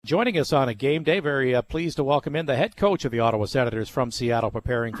joining us on a game day. Very pleased to welcome in the head coach of the Ottawa Senators from Seattle,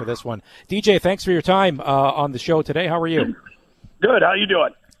 preparing for this one. DJ, thanks for your time on the show today. How are you? Good. How you doing?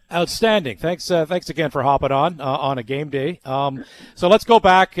 Outstanding. Thanks again for hopping on a game day. So let's go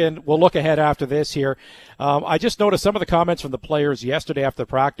back and we'll look ahead after this here. I just noticed some of the comments from the players yesterday after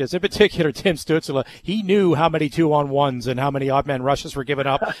practice, in particular Tim Stützle. He knew how many 2-on-1s and how many odd man rushes were given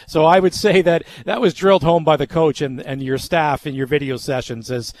up. So I would say that was drilled home by the coach and your staff in your video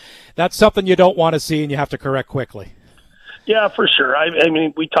sessions. As that's something you don't want to see and you have to correct quickly. Yeah, for sure. I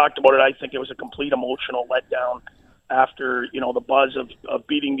mean, we talked about it. I think it was a complete emotional letdown after, the buzz of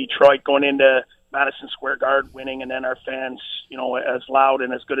beating Detroit, going into Madison Square Garden, winning, and then our fans, as loud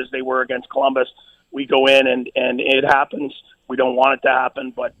and as good as they were against Columbus, we go in and it happens. We don't want it to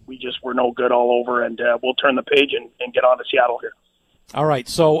happen, but we just were no good all over, and we'll turn the page and get on to Seattle here. All right,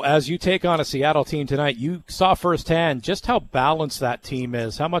 so as you take on a Seattle team tonight, you saw firsthand just how balanced that team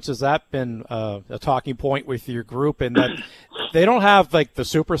is. How much has that been a talking point with your group, and that they don't have like the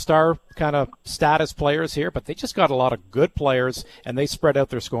superstar kind of status players here, but they just got a lot of good players, and they spread out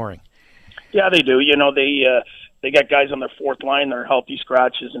their scoring. Yeah, they do. They got guys on their fourth line. They're healthy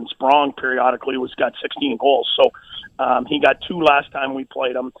scratches, and Sprong periodically got 16 goals. So he got 2 last time we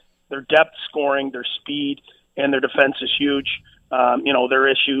played them. Their depth scoring, their speed, and their defense is huge. Their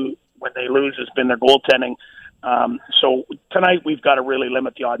issue when they lose has been their goaltending. So tonight we've got to really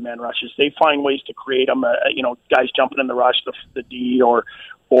limit the odd man rushes. They find ways to create them. Guys jumping in the rush, the D, or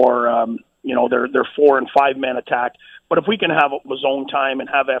their 4 and 5 man attack. But if we can have a zone time and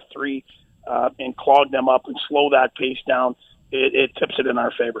have F3 and clog them up and slow that pace down, it tips it in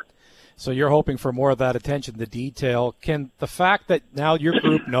our favor. So you're hoping for more of that attention to detail. Can the fact that now your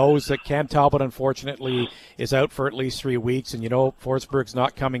group knows that Cam Talbot, unfortunately, is out for at least 3 weeks, and Forsberg's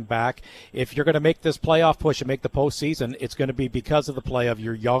not coming back, if you're going to make this playoff push and make the postseason, it's going to be because of the play of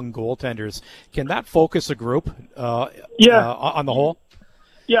your young goaltenders. Can that focus a group on the whole?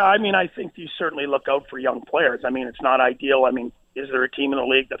 Yeah, I think you certainly look out for young players. It's not ideal. Is there a team in the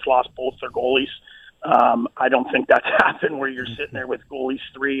league that's lost both their goalies? I don't think that's happened where you're sitting there with goalies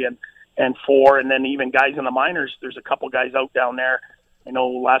 3 and 4, and then even guys in the minors. There's a couple guys out down there. I know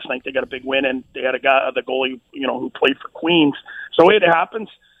last night they got a big win, and they had a guy, the goalie, who played for Queens. So it happens,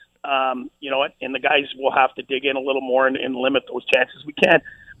 and the guys will have to dig in a little more and limit those chances. We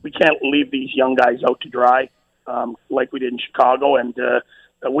can't leave these young guys out to dry like we did in Chicago, and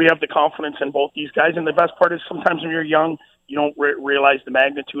we have the confidence in both these guys. And the best part is sometimes when you're young, you don't realize the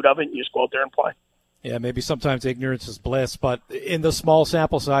magnitude of it, and you just go out there and play. Yeah, maybe sometimes ignorance is bliss, but in the small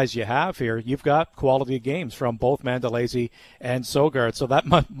sample size you have here, you've got quality games from both Mandolese and Sogard, so that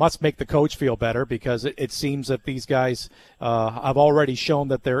must make the coach feel better, because it seems that these guys have already shown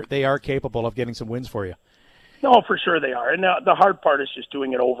that they are capable of getting some wins for you. No, for sure they are. And the hard part is just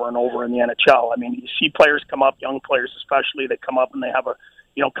doing it over and over in the NHL. You see players come up, young players especially, that come up and they have a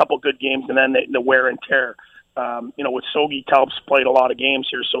couple good games, and then the wear and tear. With Sogi, Talb's played a lot of games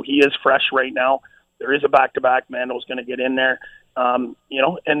here, so he is fresh right now. There is a back-to-back. Mando's going to get in there, and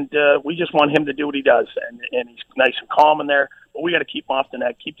we just want him to do what he does, and he's nice and calm in there. But we got to keep him off the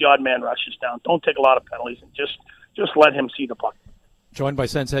net, keep the odd man rushes down. Don't take a lot of penalties, and just let him see the puck. Joined by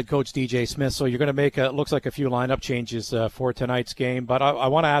Sens head coach DJ Smith. So you're going to make looks like a few lineup changes for tonight's game. But I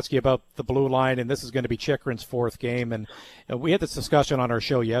want to ask you about the blue line, and this is going to be Chychrun's 4th game. And we had this discussion on our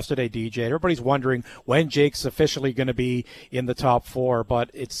show yesterday, DJ. Everybody's wondering when Jake's officially going to be in the top 4, but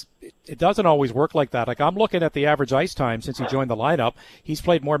it doesn't always work like that. Like, I'm looking at the average ice time since he joined the lineup. He's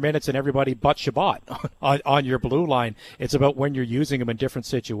played more minutes than everybody but Shabbat on your blue line. It's about when you're using him in different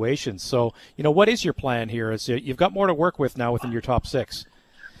situations. So, what is your plan here? You've got more to work with now within your top 6.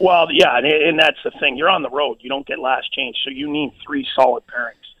 Well, yeah, and that's the thing. You're on the road. You don't get last change, so you need 3 solid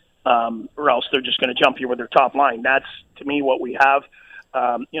pairings, or else they're just going to jump you with their top line. That's, to me, what we have.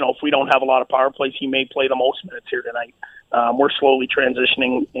 If we don't have a lot of power plays, he may play the most minutes here tonight. We're slowly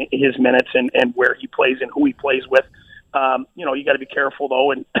transitioning his minutes and where he plays and who he plays with. You got to be careful, though,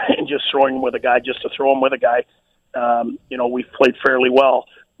 and just throwing him with a guy just to throw him with a guy. We've played fairly well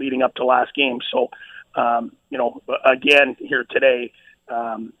leading up to last game. So, again, here today,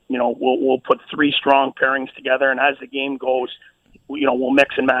 we'll put 3 strong pairings together, and as the game goes, we'll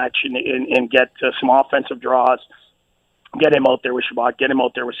mix and match and get some offensive draws, get him out there with Shabbat, get him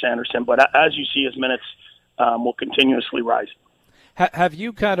out there with Sanderson. But as you see his minutes, will continuously rise. Have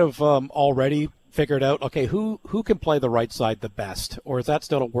you kind of already figured out, okay, who can play the right side the best? Or is that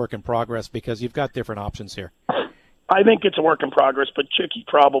still a work in progress because you've got different options here? I think it's a work in progress, but Chicky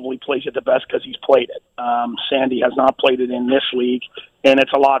probably plays it the best because he's played it. Sandy has not played it in this league, and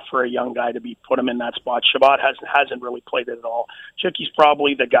it's a lot for a young guy to put him in that spot. Shabbat hasn't really played it at all. Chicky's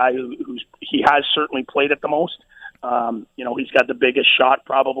probably the guy he has certainly played it the most. He's got the biggest shot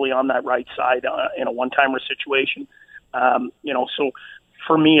probably on that right side in a one-timer situation. So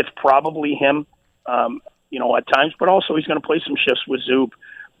for me, it's probably him, at times, but also he's going to play some shifts with Zub.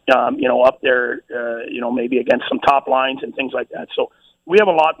 Up there, maybe against some top lines and things like that. So we have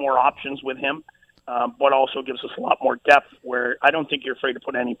a lot more options with him, but also gives us a lot more depth where I don't think you're afraid to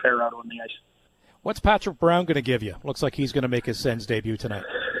put any pair out on the ice. What's Patrick Brown going to give you? Looks like he's going to make his Sens debut tonight.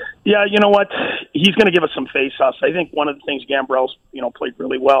 Yeah, you know what? He's going to give us some face-offs. I think one of the things Gambrell's, played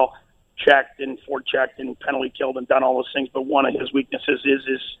really well, checked and forechecked and penalty killed and done all those things, but one of his weaknesses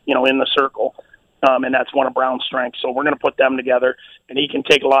is in the circle. And that's one of Brown's strengths. So we're going to put them together, and he can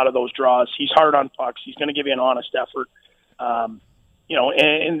take a lot of those draws. He's hard on pucks. He's going to give you an honest effort. And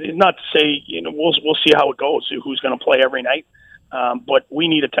not to say, we'll see how it goes, who's going to play every night. But we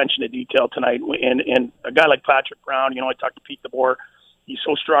need attention to detail tonight. And a guy like Patrick Brown, I talked to Pete DeBoer. He's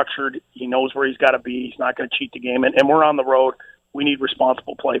so structured. He knows where he's got to be. He's not going to cheat the game. And we're on the road. We need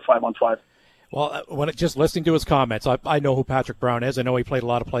responsible play 5-on-5. Well, just listening to his comments, I know who Patrick Brown is. I know he played a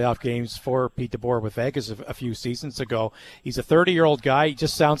lot of playoff games for Pete DeBoer with Vegas a few seasons ago. He's a 30-year-old guy. He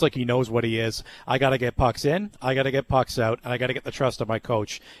just sounds like he knows what he is. I got to get pucks in, I got to get pucks out, and I got to get the trust of my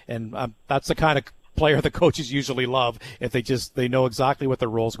coach. And that's the kind of player the coaches usually love if they know exactly what their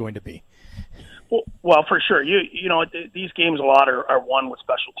role is going to be. Well, for sure. These games a lot are won with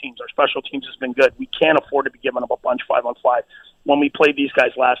special teams. Our special teams has been good. We can't afford to be giving up a bunch 5-on-5. When we played these guys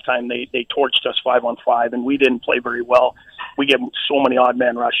last time, they torched us 5-on-5, and we didn't play very well. We gave them so many odd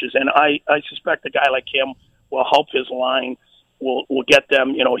man rushes, and I suspect a guy like him will help his line. Will get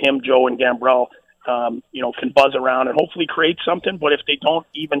them, him, Joe, and Gambrell, can buzz around and hopefully create something. But if they don't,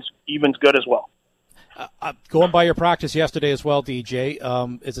 even's good as well. Going by your practice yesterday as well, DJ,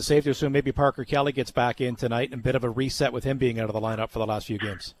 is it safe to assume maybe Parker Kelly gets back in tonight and a bit of a reset with him being out of the lineup for the last few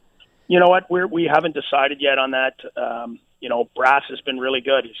games? You know what? We haven't decided yet on that. Brass has been really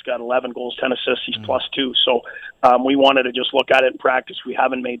good. He's got 11 goals, 10 assists. He's +2. So we wanted to just look at it in practice. We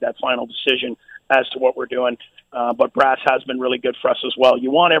haven't made that final decision as to what we're doing. But Brass has been really good for us as well.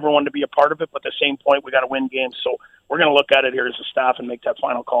 You want everyone to be a part of it, but at the same point, we got to win games. So we're going to look at it here as a staff and make that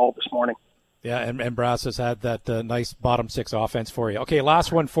final call this morning. Yeah, and Brass has had that nice bottom six offense for you. Okay,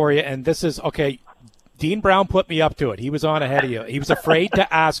 last one for you, and this is, okay, Dean Brown put me up to it. He was on ahead of you. He was afraid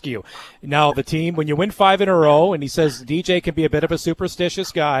to ask you. Now, the team, when you win 5 in a row, and he says DJ can be a bit of a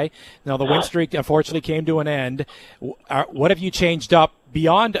superstitious guy. Now, the win streak, unfortunately, came to an end. What have you changed up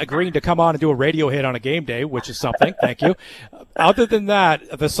beyond agreeing to come on and do a radio hit on a game day, which is something, thank you. Other than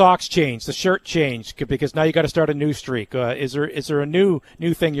that, the socks changed, the shirt changed, because now you got to start a new streak. Is there a new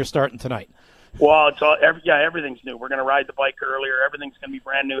thing you're starting tonight? Well, everything's new. We're going to ride the bike earlier. Everything's going to be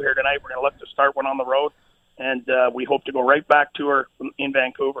brand new here tonight. We're going to look to start one on the road, and we hope to go right back to her in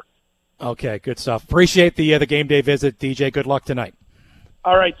Vancouver. Okay, good stuff. Appreciate the game day visit, DJ. Good luck tonight.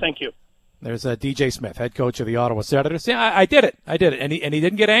 All right, thank you. There's DJ Smith, head coach of the Ottawa Senators. Yeah, I did it, and he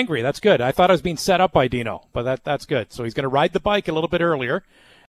didn't get angry. That's good. I thought I was being set up by Dino, but that's good. So he's going to ride the bike a little bit earlier.